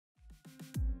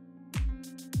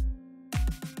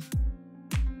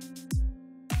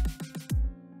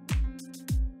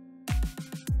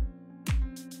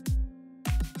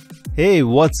Hey,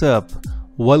 what's up?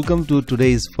 Welcome to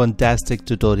today's fantastic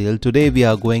tutorial. Today we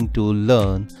are going to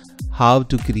learn how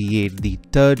to create the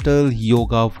turtle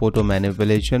yoga photo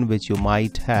manipulation, which you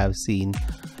might have seen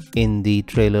in the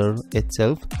trailer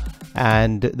itself.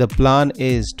 And the plan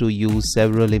is to use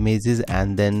several images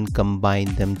and then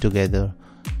combine them together.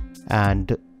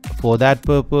 And for that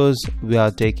purpose, we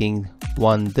are taking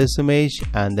this image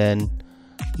and then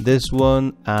this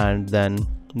one and then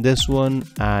this one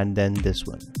and then this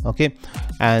one. Okay,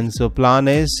 and so plan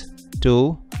is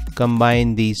to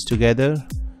combine these together,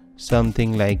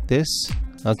 something like this.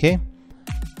 Okay,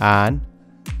 and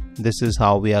this is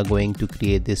how we are going to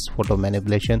create this photo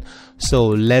manipulation. So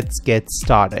let's get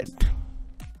started.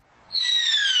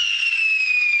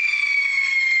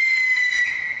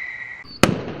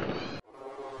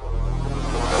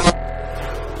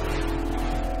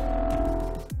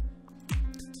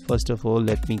 First of all,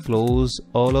 let me close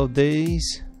all of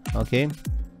these. Okay,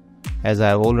 as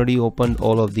I've already opened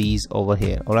all of these over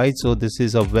here. All right, so this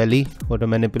is a belly photo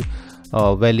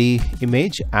belly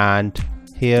image, and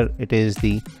here it is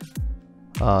the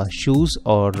shoes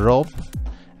or rope.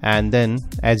 And then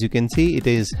as you can see, it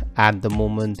is at the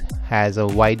moment has a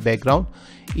white background.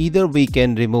 Either we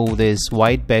can remove this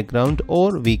white background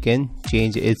or we can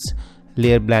change its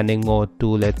layer blending mode to,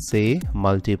 let's say,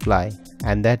 multiply,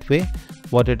 and that way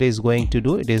what it is going to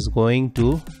do, it is going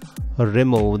to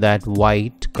remove that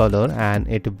white color and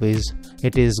it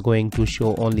is going to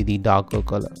show only the darker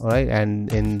color. All right,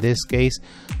 and in this case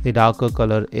the darker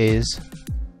color is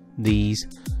these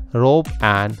rope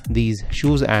and these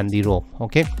shoes and the rope.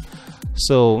 Okay,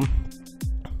 so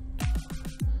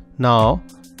now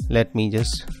let me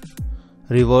just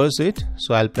reverse it.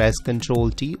 So I'll press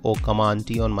Ctrl T or Command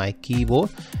T on my keyboard,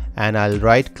 and I'll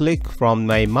right click from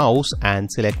my mouse and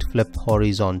select flip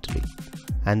horizontally,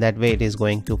 and that way it is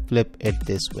going to flip it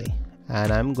this way.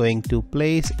 And I'm going to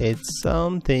place it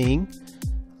something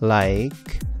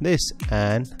like this,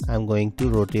 and I'm going to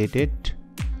rotate it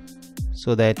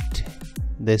so that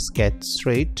this gets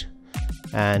straight,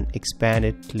 and expand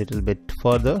it a little bit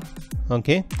further.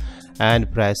 Okay, and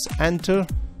press enter,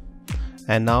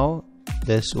 and now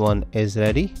this one is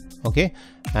ready. Okay,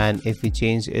 and if we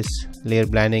change its layer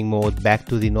blending mode back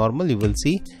to the normal, you will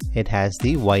see it has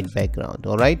the white background.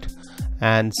 All right,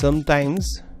 and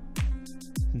sometimes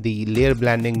the layer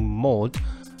blending mode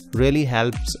really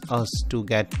helps us to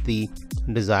get the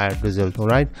desired result. All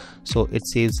right, so it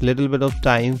saves a little bit of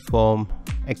time from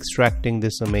extracting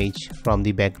this image from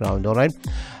the background. All right,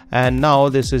 and now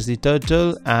this is the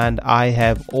turtle, and I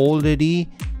have already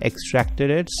extracted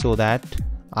it so that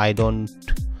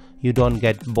you don't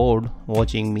get bored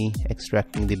watching me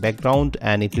extracting the background.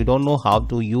 And if you don't know how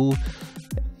to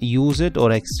use it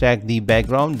or extract the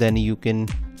background, then you can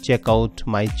check out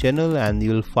my channel and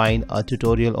you'll find a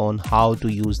tutorial on how to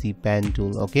use the pen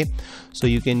tool. Okay, so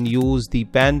you can use the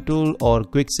pen tool or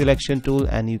quick selection tool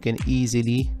and you can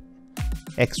easily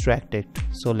extract it.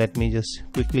 So let me just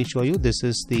quickly show you. This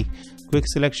is the quick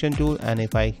selection tool, and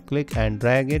if I click and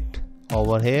drag it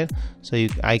over here, so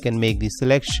I can make the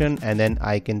selection, and then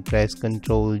I can press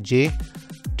Ctrl J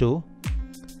to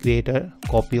create a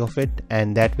copy of it,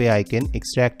 and that way I can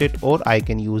extract it, or I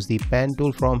can use the pen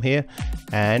tool from here,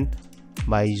 and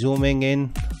by zooming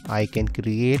in I can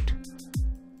create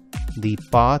the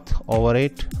path over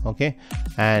it. Okay,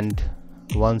 and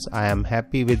once I am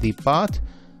happy with the path,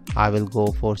 I will go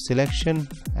for selection,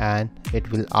 and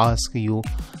it will ask you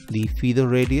the feather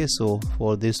radius. So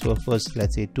for this purpose,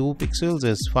 let's say 2 pixels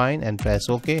is fine, and press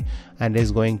OK, and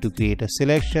is going to create a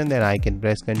selection. Then I can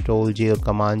press Ctrl J or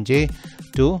Command J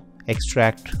to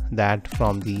extract that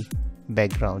from the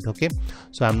background. Okay,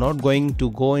 so I'm not going to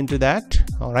go into that.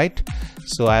 All right,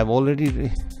 so I've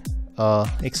already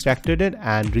extracted it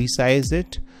and resized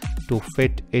it to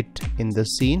fit it in the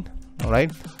scene. All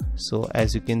right, so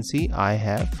as you can see, I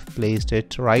have placed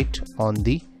it right on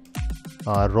the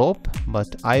rope,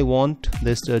 but I want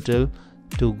this turtle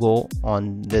to go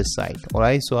on this side. All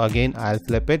right, so again I'll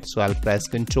flip it. So I'll press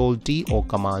Ctrl T or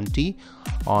Command T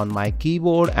on my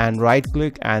keyboard and right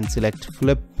click and select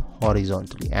flip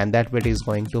horizontally, and that way it is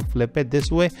going to flip it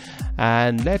this way.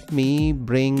 And let me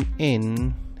bring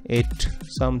in it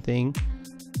something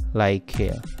like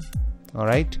here. All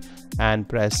right, and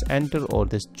press enter or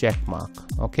this check mark.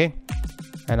 Okay,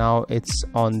 and now it's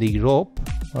on the rope.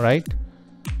 All right,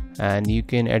 and you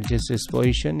can adjust this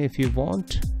position if you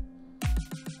want.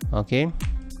 Okay,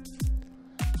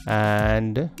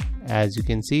 and as you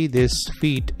can see, this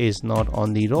feet is not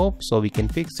on the rope, so we can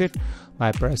fix it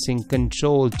by pressing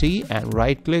Ctrl T and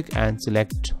right click and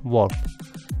select warp,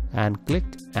 and click,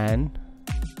 and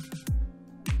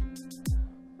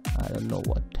I don't know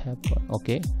what happen.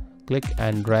 Okay, click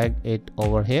and drag it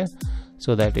over here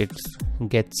so that it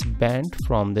gets bent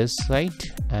from this side,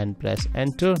 and press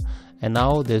enter, and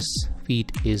now this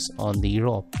feet is on the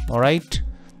rope. All right,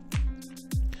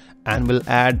 and we'll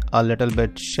add a little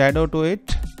bit shadow to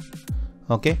it.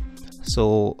 Okay,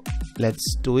 so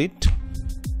let's do it.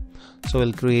 So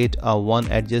we'll create a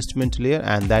one adjustment layer,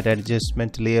 and that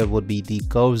adjustment layer would be the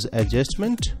curves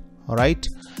adjustment. All right,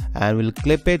 and we'll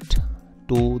clip it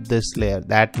to this layer.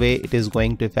 That way it is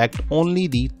going to affect only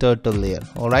the turtle layer.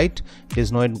 All right, it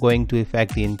is not going to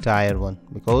affect the entire one,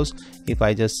 because if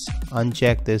I just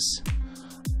uncheck this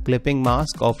clipping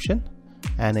mask option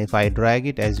and if I drag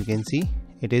it, as you can see,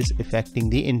 it is affecting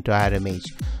the entire image.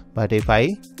 But if I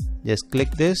just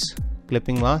click this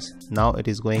clipping mask, now it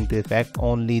is going to affect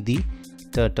only the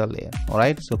turtle layer. All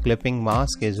right, so clipping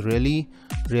mask is really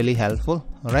helpful.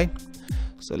 All right,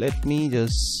 so let me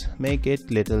just make it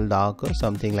little darker,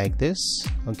 something like this.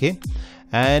 Okay,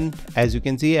 and as you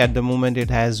can see, at the moment it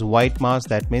has white mask.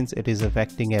 That means it is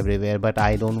affecting everywhere, but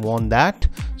I don't want that.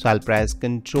 So I'll press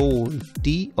Ctrl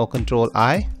T or Ctrl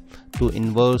I to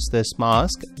inverse this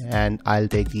mask, and I'll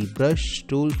take the brush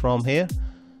tool from here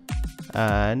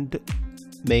and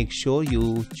make sure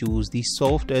you choose the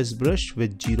soft edge brush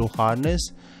with 0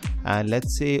 hardness, and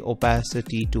let's say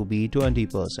opacity to be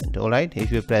 20%. all right,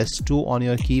 if you press 2 on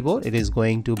your keyboard, it is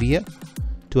going to be a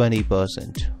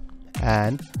 20%.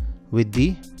 And with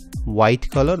the white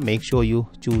color, make sure you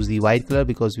choose the white color,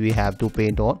 because we have to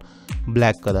paint on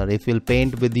black color. If you'll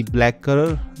paint with the black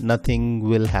color, nothing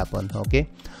will happen. Okay,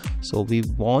 so we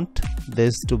want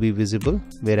this to be visible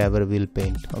wherever we'll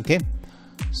paint. Okay,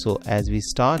 so as we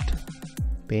start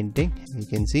painting, you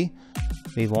can see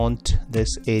we want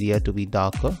this area to be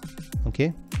darker.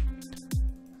 Okay,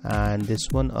 and this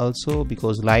one also,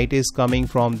 because light is coming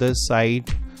from this side,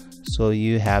 so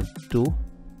you have to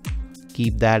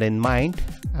keep that in mind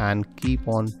and keep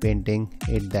on painting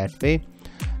it that way.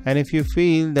 And if you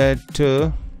feel that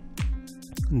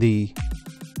the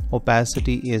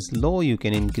opacity is low, you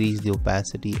can increase the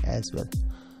opacity as well,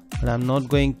 but I'm not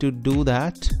going to do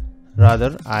that.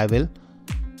 Rather, I will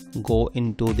go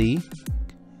into the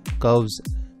curves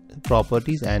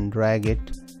properties and drag it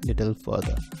little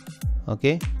further.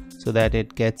 Okay, so that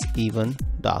it gets even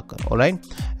darker. All right,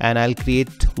 and I'll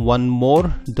create one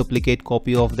more duplicate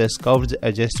copy of this curves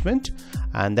adjustment,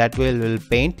 and that way we'll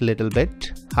paint little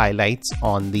bit highlights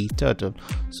on the turtle.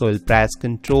 So we'll press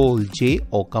Ctrl J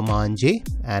or Command J,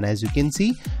 and as you can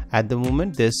see, at the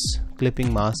moment this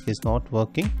clipping mask is not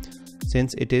working,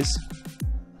 since it is,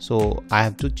 so I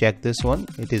have to check this one.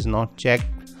 It is not checked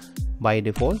by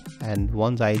default, and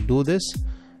once I do this,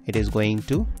 it is going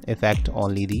to affect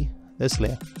only this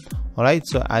layer. All right,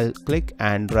 so I'll click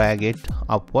and drag it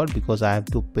upward because I have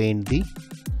to paint the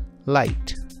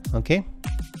light. Okay,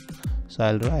 so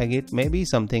I'll drag it maybe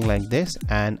something like this,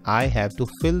 and I have to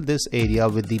fill this area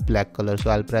with the black color. So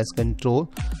I'll press Ctrl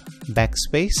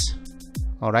backspace,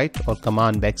 all right, or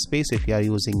Command backspace if you are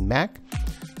using Mac,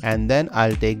 and then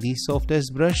I'll take the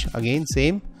softest brush, again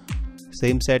same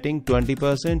setting,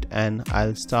 20%, and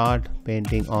I'll start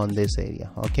painting on this area.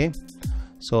 Okay,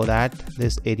 so that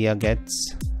this area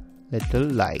gets little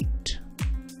light,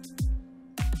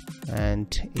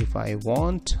 and if I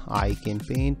want, I can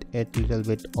paint it a little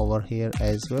bit over here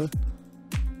as well,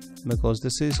 because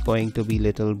this is going to be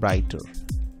little brighter.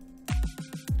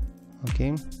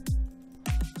 Okay,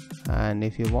 and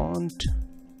if you want,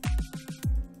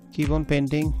 keep on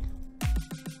painting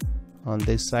on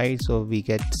this side so we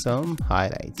get some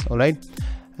highlights. All right,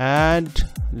 and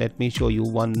let me show you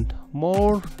one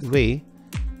more way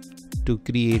to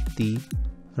create the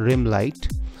rim light.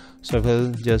 So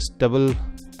we'll just double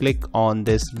click on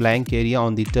this blank area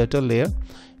on the turtle layer.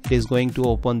 It is going to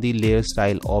open the layer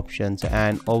style options,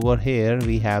 and over here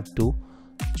we have to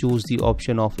choose the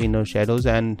option of inner shadows.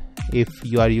 And if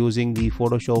you are using the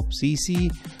Photoshop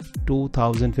CC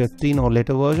 2015 or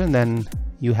later version, then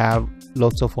you have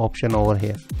lots of option over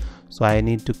here. So I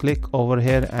need to click over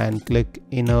here and click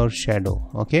inner shadow.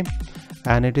 Okay,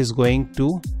 and it is going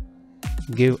to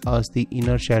give us the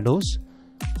inner shadows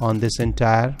on this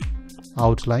entire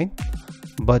outline,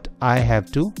 but I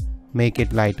have to make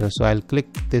it lighter. So I'll click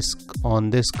this on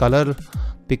this color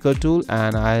picker tool,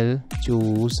 and I'll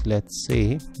choose, let's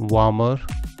say, warmer,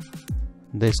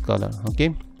 this color.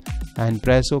 Okay, and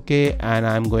press OK, and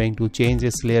I'm going to change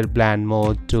this layer blend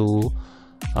mode to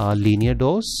linear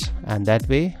dose, and that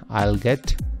way I'll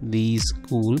get these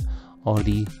cool or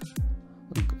the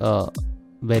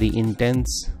very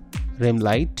intense rim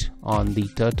light on the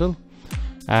turtle.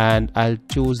 And I'll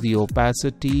choose the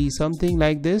opacity something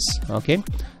like this. Okay,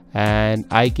 and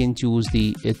I can choose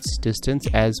its distance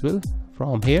as well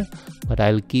from here, but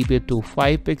I'll keep it to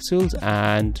 5 pixels,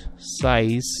 and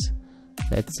size,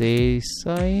 let's say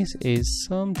size is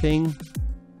something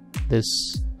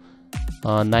this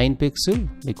 9 pixel,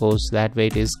 because that way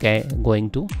it is going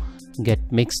to get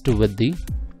mixed with the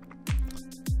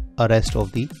rest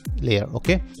of the layer.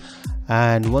 Okay,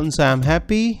 and once I'm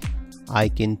happy, I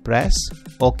can press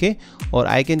OK, or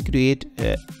I can create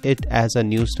it as a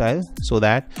new style, so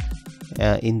that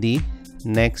in the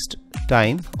next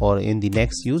time or in the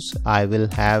next use I will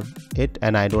have it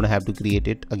and I don't have to create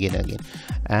it again and again.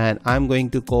 And I'm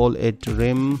going to call it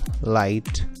rim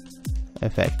light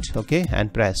effect. Okay,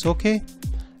 and press OK,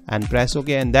 and press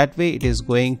OK, and that way it is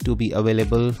going to be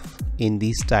available in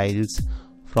the styles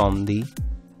from the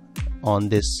on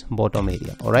this bottom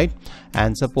area. All right,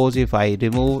 and suppose if I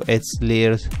remove its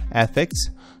layer effects,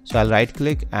 so I'll right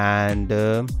click and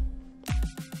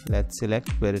let's select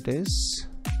where it is,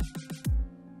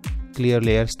 clear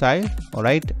layer style. All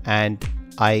right, and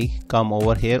I come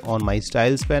over here on my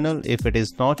styles panel. If it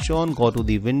is not shown, go to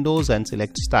the windows and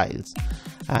select styles,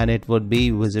 and it would be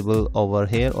visible over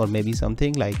here, or maybe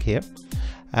something like here,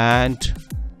 and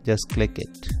just click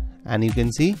it, and you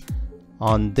can see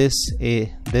on this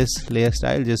layer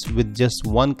style, with just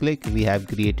one click we have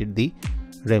created the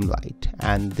rim light,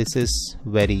 and this is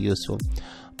very useful.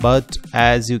 But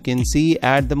as you can see,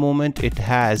 at the moment it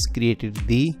has created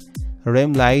the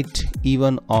rim light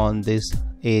even on this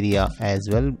area as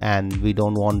well, and we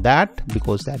don't want that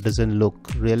because that doesn't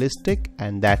look realistic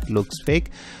and that looks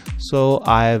fake. So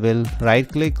I will right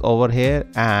click over here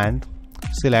and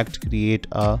select create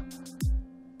a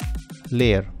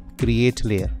layer, create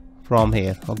layer from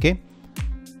here. Okay,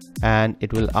 and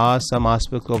it will ask some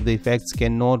aspects of the effects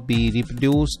cannot be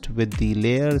reproduced with the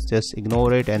layers, just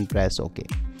ignore it and press OK,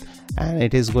 and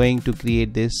it is going to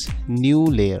create this new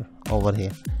layer over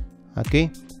here.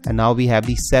 Okay, and now we have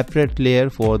the separate layer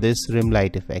for this rim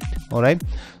light effect. All right,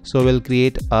 so we'll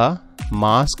create a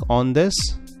mask on this,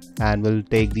 and we'll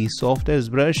take the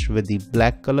softest brush with the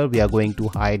black color. We are going to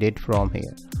hide it from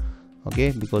here.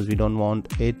 Okay, because we don't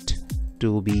want it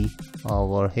to be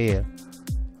over here.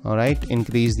 All right,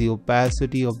 increase the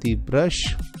opacity of the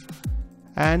brush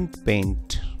and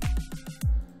paint,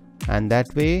 and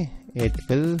that way it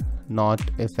will not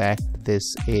affect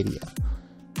this area.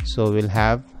 So we'll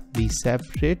have the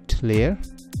separate layer.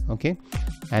 Okay,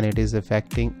 and it is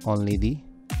affecting only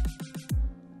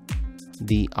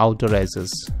the outer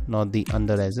edges, not the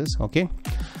under edges. Okay,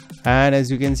 and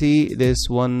as you can see, this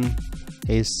one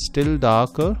is still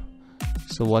darker.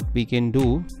 So what we can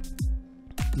do,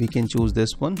 we can choose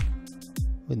this one.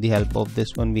 With the help of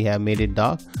this one, we have made it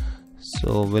dark,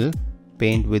 so we'll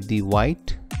paint with the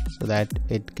white so that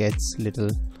it gets little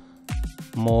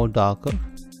more darker.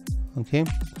 Okay,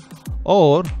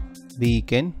 or we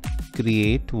can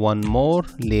create one more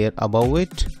layer above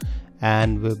it,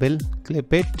 and we will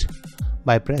clip it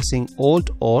by pressing Alt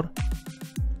or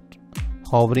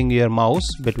hovering your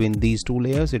mouse between these two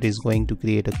layers. It is going to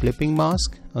create a clipping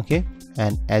mask. Okay,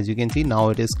 and as you can see, now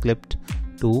it is clipped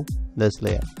to this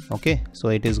layer. Okay, so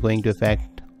it is going to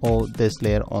affect this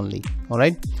layer only. All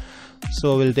right,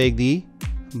 so we'll take the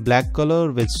black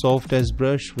color with softest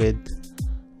brush with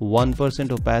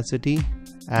 1% opacity,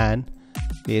 and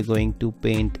we are going to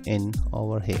paint in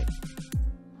over here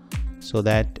so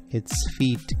that its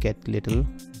feet get little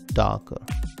darker.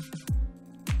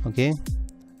 Okay,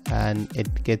 and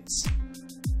it gets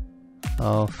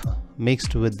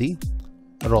mixed with the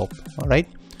rope. All right,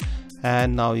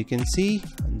 and now you can see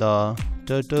the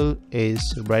turtle is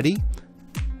ready,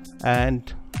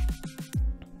 and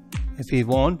if we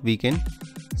want, we can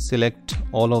select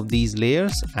all of these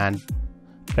layers and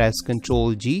press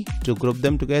Ctrl G to group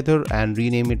them together and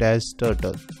rename it as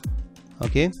turtle.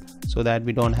 Okay, so that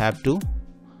we don't have to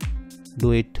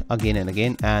do it again and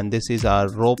again. And this is our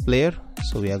rope layer,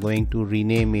 so we are going to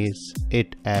rename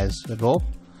it as rope.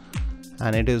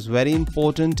 And it is very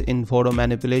important in photo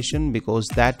manipulation, because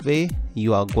that way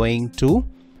you are going to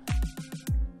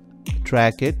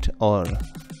track it, or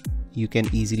you can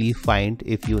easily find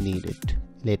if you need it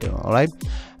later. All right,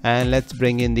 and let's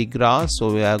bring in the grass.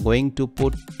 So we are going to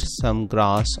put some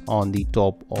grass on the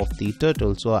top of the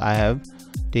turtle. So I have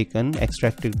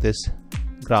extracted this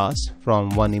grass from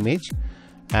one image,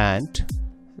 and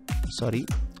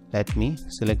let me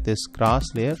select this grass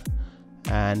layer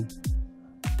and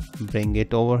bring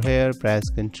it over here, press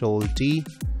Ctrl T.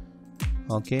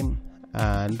 Okay,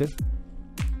 and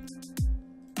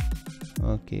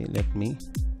okay, let me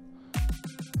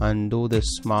undo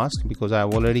this mask because I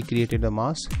have already created a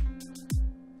mask.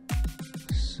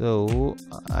 So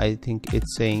I think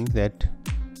it's saying that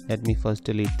let me first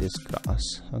delete this grass,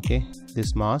 okay,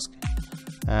 this mask,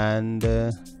 and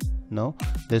no,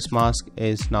 this mask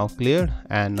is now cleared.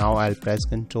 And now I'll press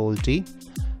Ctrl T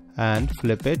and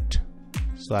flip it.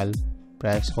 So I'll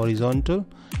press horizontal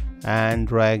and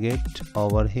drag it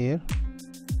over here,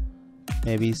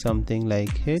 maybe something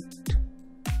like it,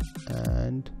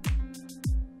 and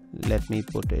let me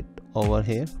put it over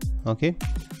here, okay,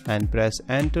 and press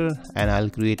enter, and I'll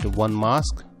create one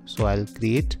mask. So I'll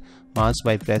create mask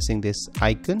by pressing this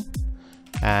icon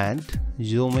and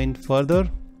zoom in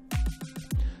further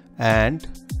and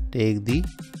take the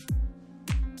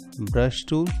brush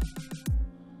tool,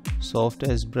 soft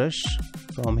as brush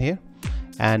from here,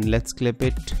 and let's clip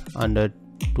it under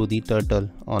to the turtle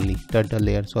only, turtle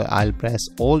layer. So I'll press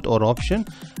Alt or Option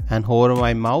and hover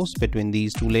my mouse between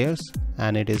these two layers,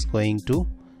 and it is going to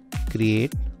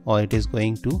create, or it is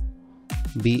going to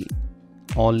be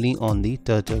only on the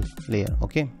turtle layer,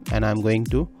 okay. And I'm going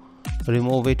to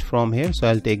remove it from here. So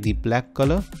I'll take the black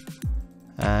color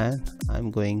and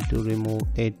I'm going to remove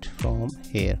it from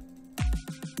here,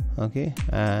 okay,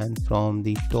 and from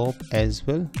the top as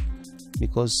well,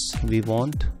 because we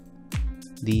want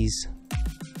these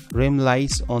rim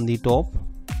lights on the top,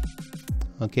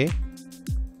 okay.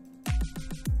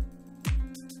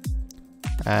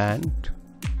 And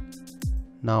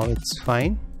now it's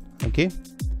fine, okay.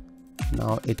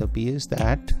 Now it appears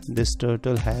that this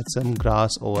turtle had some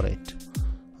grass over it,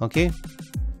 okay.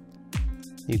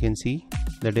 You can see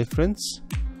the difference.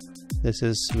 This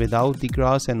is without the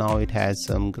grass, and now it has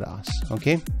some grass,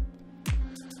 okay.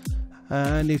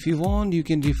 And if you want, you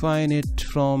can define it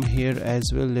from here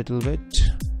as well, little bit,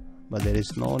 but there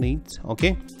is no need,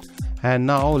 okay. And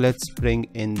now let's bring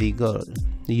in the girl,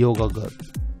 the yoga girl.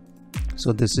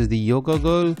 So this is the yoga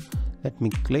girl. Let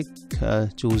me click,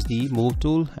 choose the move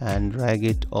tool and drag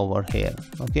it over here,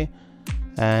 okay.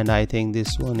 And I think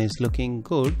this one is looking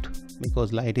good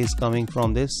because light is coming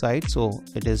from this side, so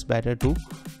it is better to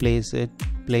place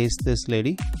this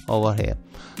lady over here.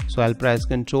 So I'll press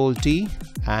Ctrl T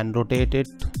and rotate it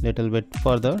little bit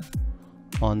further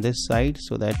on this side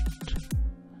so that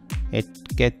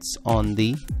it gets on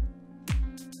the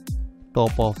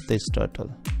top of this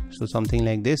turtle. So something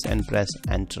like this, and press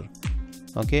enter,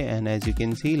 okay. And as you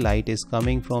can see, light is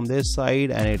coming from this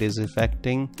side and it is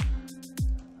affecting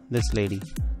this lady,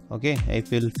 okay.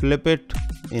 If we'll flip it,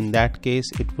 in that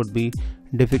case it would be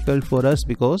difficult for us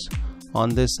because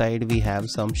on this side we have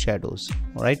some shadows,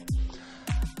 all right.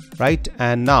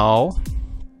 And now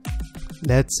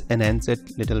let's enhance it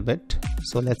little bit.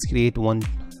 So let's create one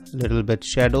little bit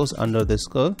shadows under this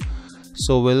curve.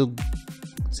 So we'll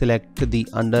select the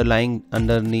underlying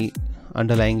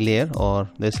layer, or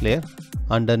this layer,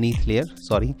 underneath layer,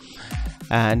 sorry,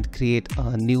 and create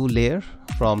a new layer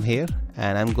from here,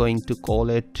 and I'm going to call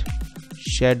it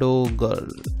shadow girl,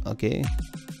 okay.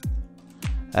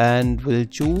 And we'll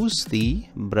choose the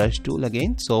brush tool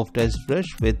again, soft as brush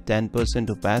with 10%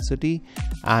 opacity,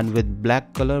 and with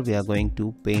black color we are going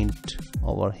to paint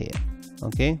over here,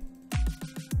 okay,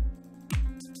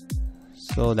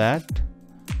 so that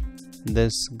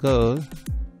this girl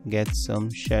gets some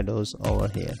shadows over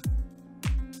here.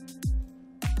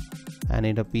 And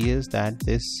it appears that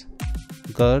this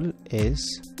girl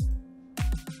is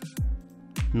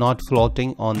not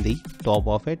floating on the top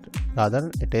of it,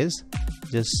 rather it is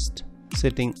just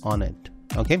sitting on it,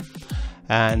 okay.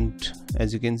 And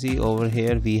as you can see over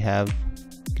here, we have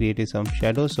created some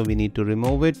shadows, so we need to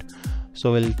remove it.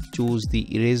 So we'll choose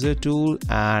the eraser tool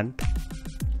and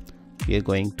we are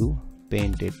going to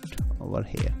paint it over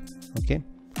here, okay.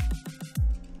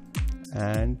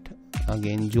 And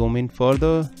again zoom in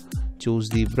further, choose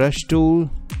the brush tool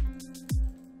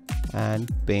and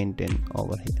paint in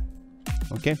over here,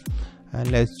 okay.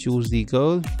 And let's choose the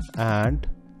girl and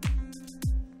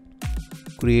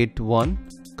create one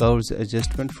curves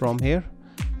adjustment from here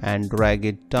and drag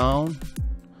it down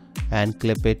and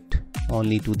clip it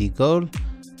only to the girl,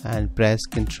 and press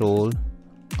Ctrl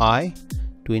I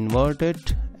to invert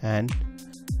it and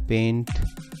paint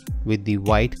with the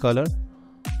white color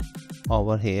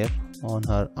over here on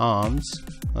her arms,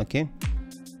 okay.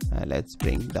 Let's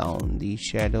bring down the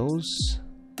shadows,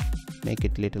 make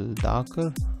it little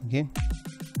darker, okay,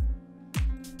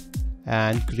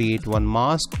 and create one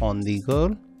mask on the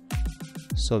girl.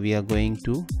 So we are going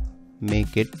to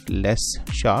make it less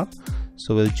sharp,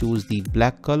 so we'll choose the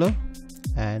black color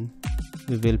and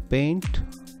we will paint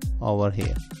over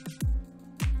here,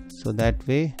 so that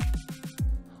way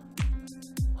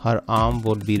her arm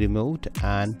would be removed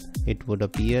and it would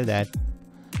appear that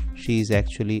she is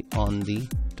actually on the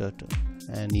turtle,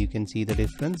 and you can see the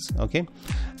difference. Okay,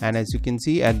 and as you can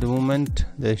see at the moment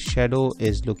the shadow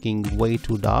is looking way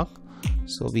too dark,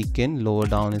 so we can lower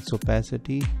down its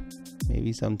opacity,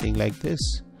 maybe something like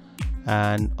this,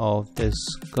 and of this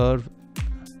curve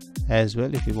as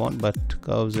well if you want, but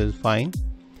curves is fine.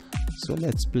 So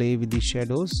let's play with the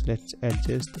shadows. Let's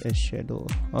adjust a shadow.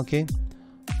 Okay,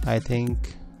 I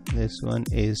think this one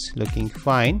is looking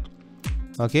fine.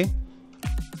 Okay,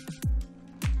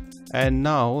 and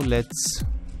now let's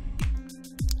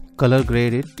color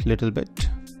grade it little bit.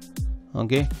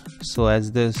 Okay, so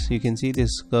as this you can see,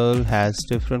 this girl has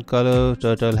different color,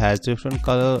 turtle has different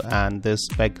color, and this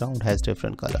background has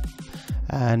different color,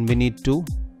 and we need to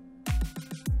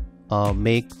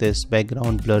make this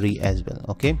background blurry as well.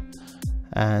 Okay,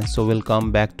 and so we'll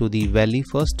come back to the valley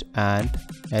first, and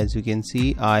as you can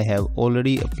see I have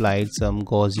already applied some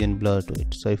Gaussian blur to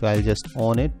it. So if I'll just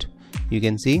on it, you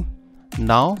can see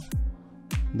now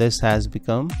this has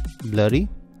become blurry.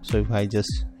 So if I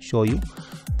just show you,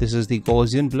 this is the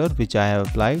Gaussian blur which I have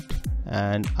applied,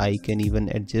 and I can even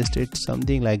adjust it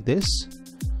something like this.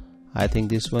 I think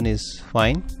this one is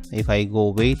fine. If I go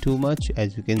way too much,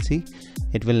 as you can see,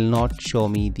 it will not show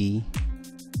me the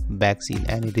back scene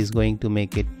and it is going to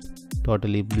make it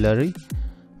totally blurry,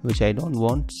 which I don't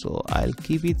want. So I'll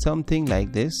keep it something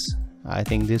like this. I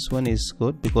think this one is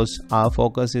good because our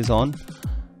focus is on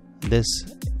this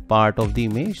part of the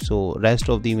image, so rest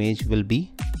of the image will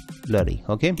be blurry.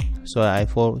 Okay, so I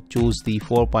choose the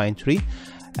 4.3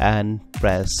 and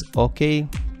press OK.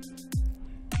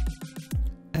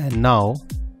 And now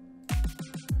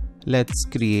let's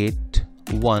create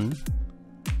one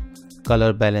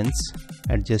color balance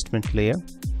adjustment layer,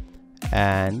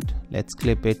 and let's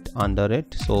clip it under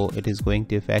it, so it is going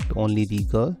to affect only the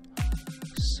girl.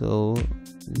 So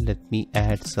let me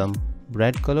add some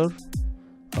red color.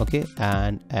 Okay,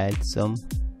 and add some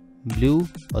blue,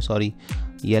 or sorry,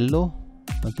 yellow.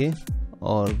 Okay,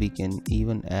 or we can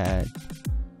even add,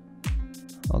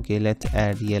 okay, let's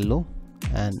add yellow,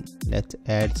 and let's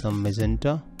add some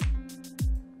magenta.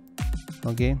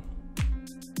 Okay,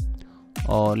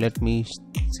 or let me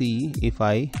see, if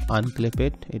I unclip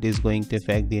it, it is going to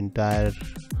affect the entire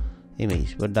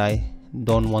image, but I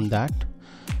don't want that.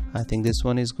 I think this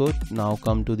one is good. Now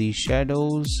come to the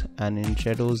shadows, and in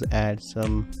shadows add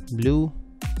some blue,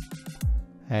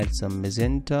 add some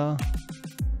magenta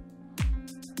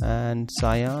and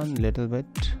cyan little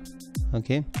bit.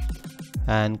 Okay,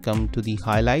 and come to the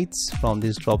highlights from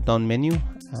this drop down menu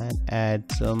and add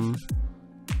some,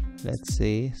 let's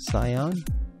say, cyan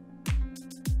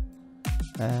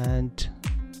and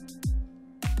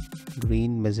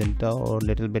green, magenta, or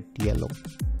little bit yellow.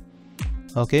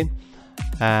 Okay,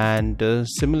 and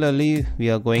similarly we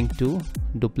are going to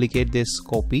duplicate this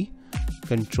copy,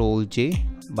 Ctrl J,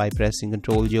 by pressing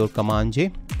Ctrl J or Command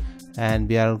J, and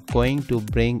we are going to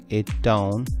bring it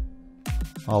down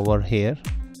over here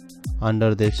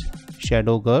under this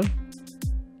shadow girl.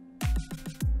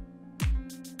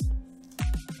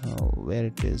 Where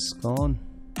it is gone.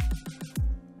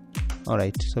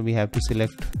 Alright, so we have to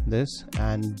select this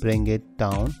and bring it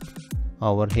down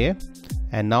over here,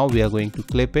 and now we are going to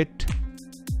clip it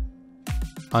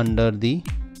under the,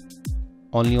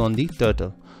 only on the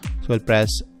turtle. So we'll press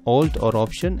Alt or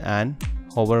Option and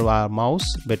hover our mouse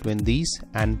between these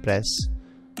and press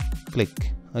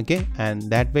click. Okay, and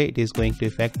that way it is going to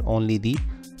affect only the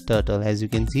turtle, as you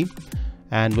can see.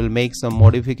 And we'll make some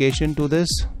modification to this.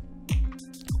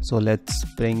 So let's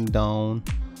bring down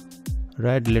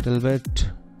red little bit,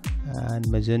 and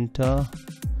magenta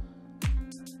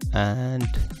and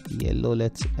yellow.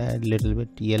 Let's add little bit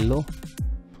yellow,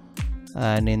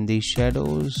 and in the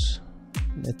shadows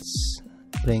let's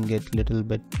bring it little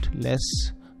bit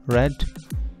less red,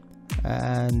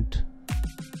 and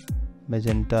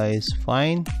magenta is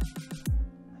fine,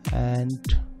 and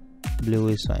blue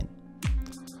is fine.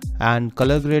 And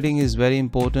color grading is very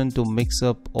important to mix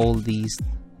up all these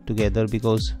together,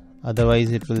 because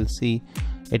otherwise it will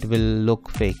look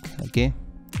fake. Okay,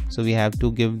 so we have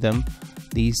to give them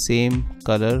the same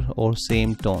color or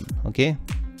same tone. Okay,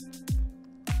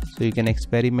 so you can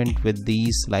experiment with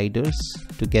these sliders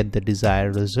to get the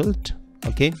desired result.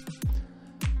 Okay,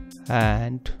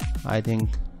 and I think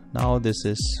now this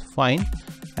is fine,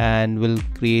 and we'll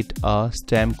create a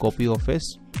stamp copy of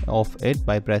it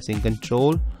by pressing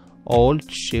Ctrl Alt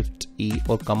Shift E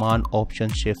or Command Option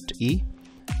Shift E.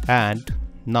 And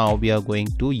now we are going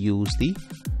to use the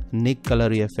Nik Color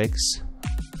FX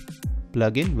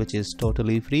plugin, which is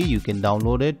totally free. You can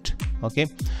download it. Okay,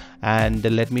 and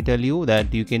let me tell you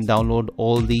that you can download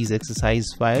all these exercise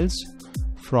files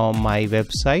from my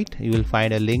website. You will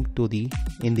find a link to the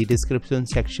in the description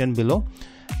section below,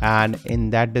 and in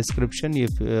that description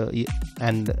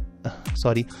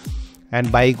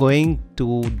and by going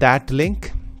to that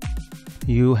link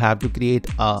you have to create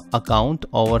a account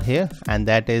over here, and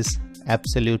that is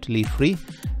absolutely free,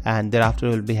 and thereafter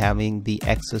you'll be having the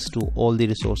access to all the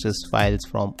resources files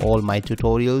from all my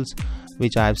tutorials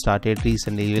which I have started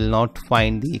recently. You will not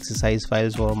find the exercise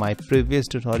files for my previous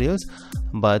tutorials,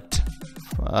 but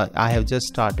I have just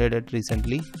started it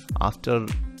recently after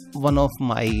one of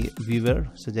my viewer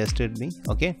suggested me.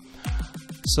 Okay,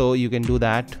 so you can do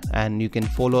that and you can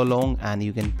follow along and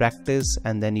you can practice,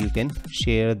 and then you can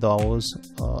share those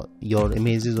your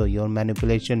images or your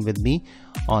manipulation with me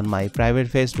on my private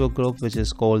Facebook group, which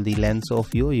is called the Lens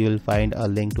of You. You will find a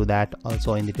link to that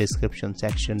also in the description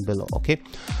section below. Okay,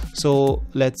 so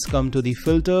let's come to the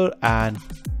filter and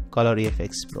Color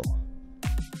EFX Pro,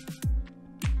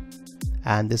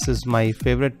 and this is my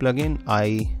favorite plugin.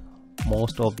 I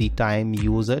most of the time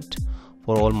use it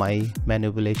for all my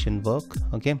manipulation work.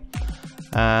 Okay,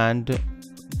 and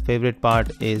favorite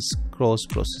part is cross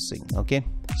processing. Okay,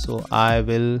 so I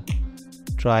will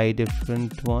try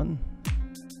different one,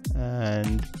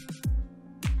 and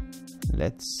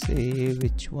let's see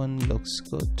which one looks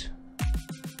good.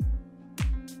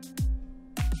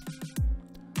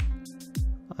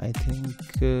 I think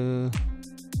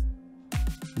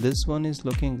this one is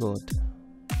looking good,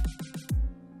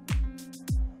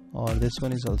 or this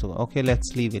one is also okay.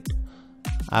 Let's leave it.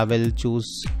 I will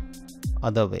choose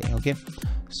other way. Okay,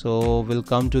 so we'll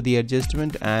come to the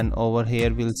adjustment, and over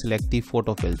here we'll select the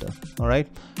photo filter. All right,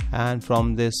 and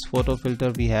from this photo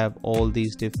filter we have all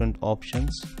these different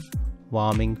options: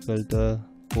 warming filter,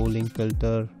 cooling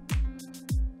filter,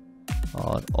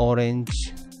 or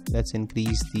orange. Let's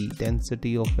increase the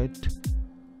density of it,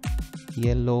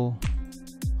 yellow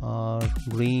or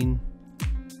green,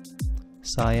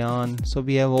 cyan. So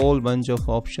we have a whole bunch of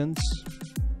options: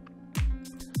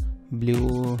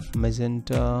 blue,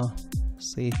 magenta,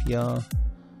 sepia.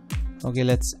 Okay,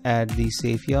 let's add the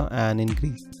sepia and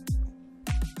increase.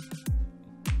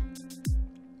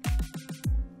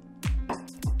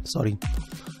 Sorry,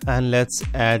 and let's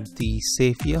add the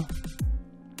sepia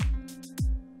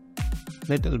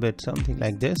little bit, something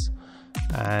like this,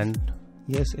 and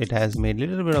yes, it has made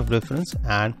little bit of difference.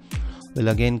 And we'll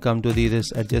again come to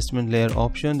this adjustment layer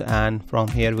option, and from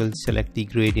here we'll select the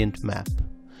gradient map,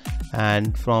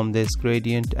 and from this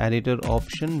gradient editor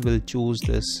option we'll choose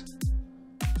this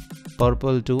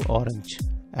purple to orange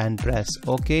and press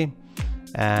OK.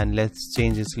 And let's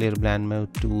change its layer blend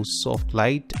mode to soft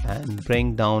light and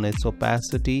bring down its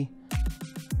opacity,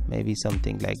 maybe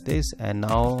something like this. And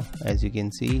now as you can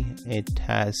see, it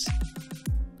has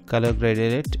color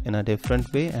graded it in a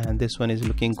different way, and this one is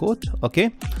looking good.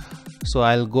 Okay, so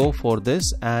I'll go for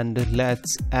this, and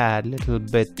let's add little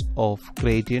bit of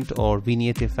gradient or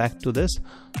vignette effect to this.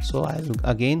 So I'll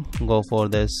again go for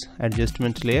this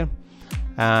adjustment layer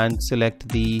and select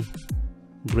the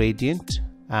gradient,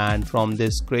 and from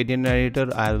this gradient editor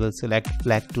I will select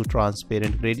black to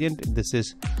transparent gradient. This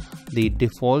is the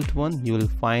default one, you will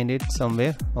find it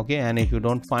somewhere. Okay, and if you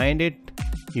don't find it,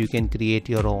 you can create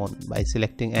your own by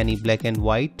selecting any black and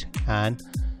white and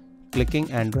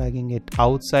clicking and dragging it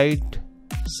outside.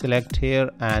 Select here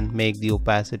and make the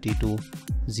opacity to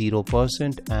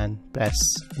 0% and press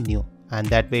new, and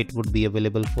that way it would be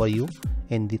available for you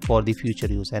in for the future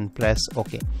use, and press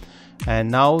OK.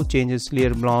 And now change its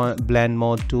layer blend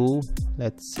mode to,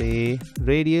 let's say,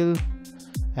 radial,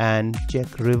 and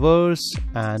check reverse,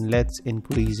 and let's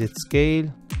increase its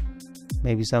scale,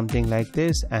 maybe something like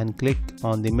this, and click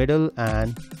on the middle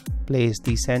and place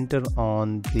the center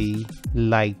on the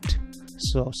light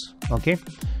source. Okay,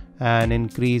 and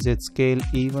increase its scale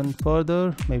even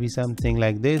further, maybe something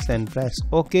like this, and press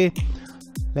OK.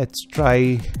 Let's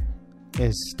try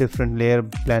this different layer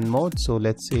blend mode. So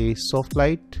let's say soft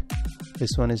light,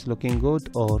 this one is looking good,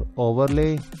 or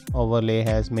overlay. Overlay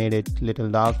has made it little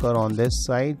darker on this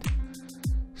side,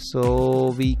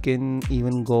 so we can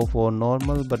even go for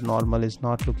normal, but normal is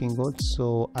not looking good,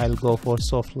 so I'll go for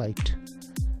soft light.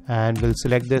 And we'll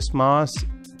select this mask,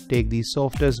 take the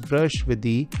softest brush with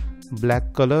the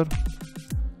black color,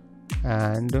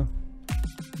 and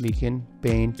we can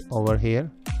paint over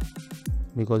here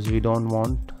because we don't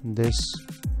want this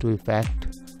to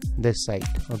affect this side.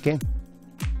 Okay,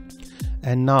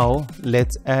 and now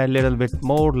let's add a little bit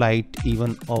more light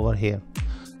even over here.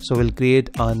 So we'll create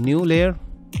a new layer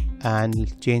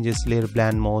and change its layer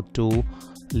blend mode to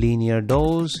linear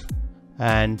dose,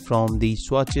 and from the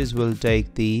swatches we'll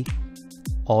take the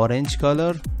orange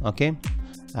color. Okay,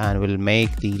 and we'll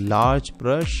make the large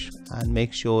brush and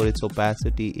make sure its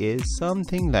opacity is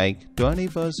something like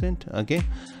 20%. Okay,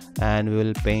 and we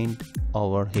will paint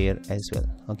over here as well.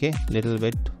 Okay, little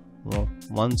bit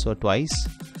once or twice,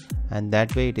 and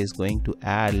that way it is going to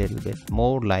add a little bit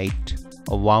more light,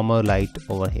 a warmer light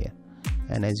over here.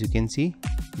 And as you can see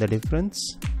the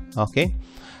difference. Okay,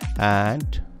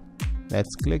 and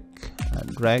let's click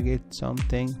and drag it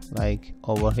something like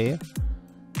over here,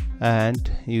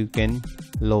 and you can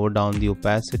lower down the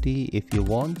opacity if you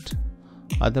want,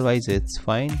 otherwise it's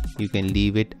fine, you can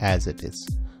leave it as it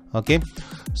is. Okay,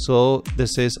 so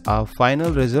this is our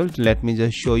final result. Let me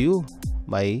just show you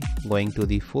by going to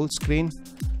the full screen,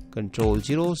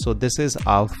 Ctrl+0. So this is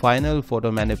our final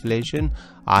photo manipulation.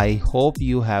 I hope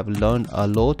you have learned a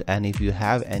lot, and if you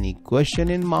have any question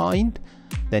in mind,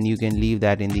 then you can leave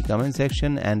that in the comment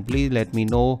section, and please let me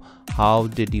know how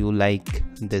did you like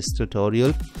this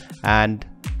tutorial. And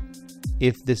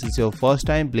if this is your first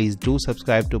time, please do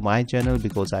subscribe to my channel,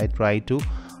 because I try to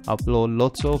upload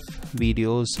lots of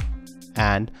videos,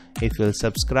 and if you'll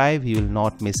subscribe you will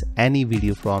not miss any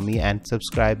video from me, and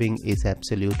subscribing is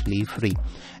absolutely free.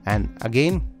 And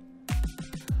again,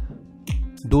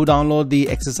 do download the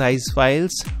exercise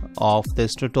files of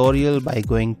this tutorial by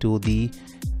going to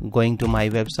my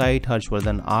website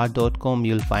harshvardhanart.com.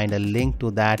 You'll find a link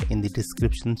to that in the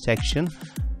description section,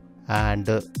 and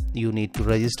you need to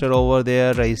register over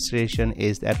there. Registration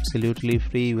is absolutely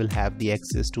free. You will have the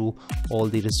access to all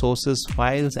the resources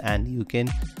files, and you can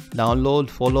download,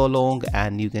 follow along,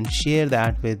 and you can share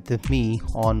that with me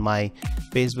on my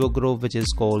Facebook group, which is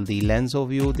called the Lens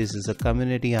of You. This is a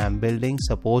community I'm building,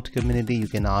 support community. You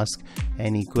can ask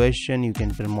any question, you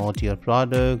can promote your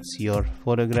products, your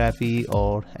photography,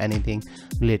 or anything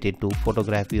related to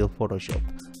photography or Photoshop.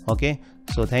 Okay,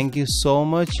 so thank you so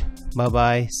much. Bye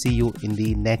bye, see you in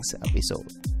the next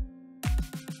episode.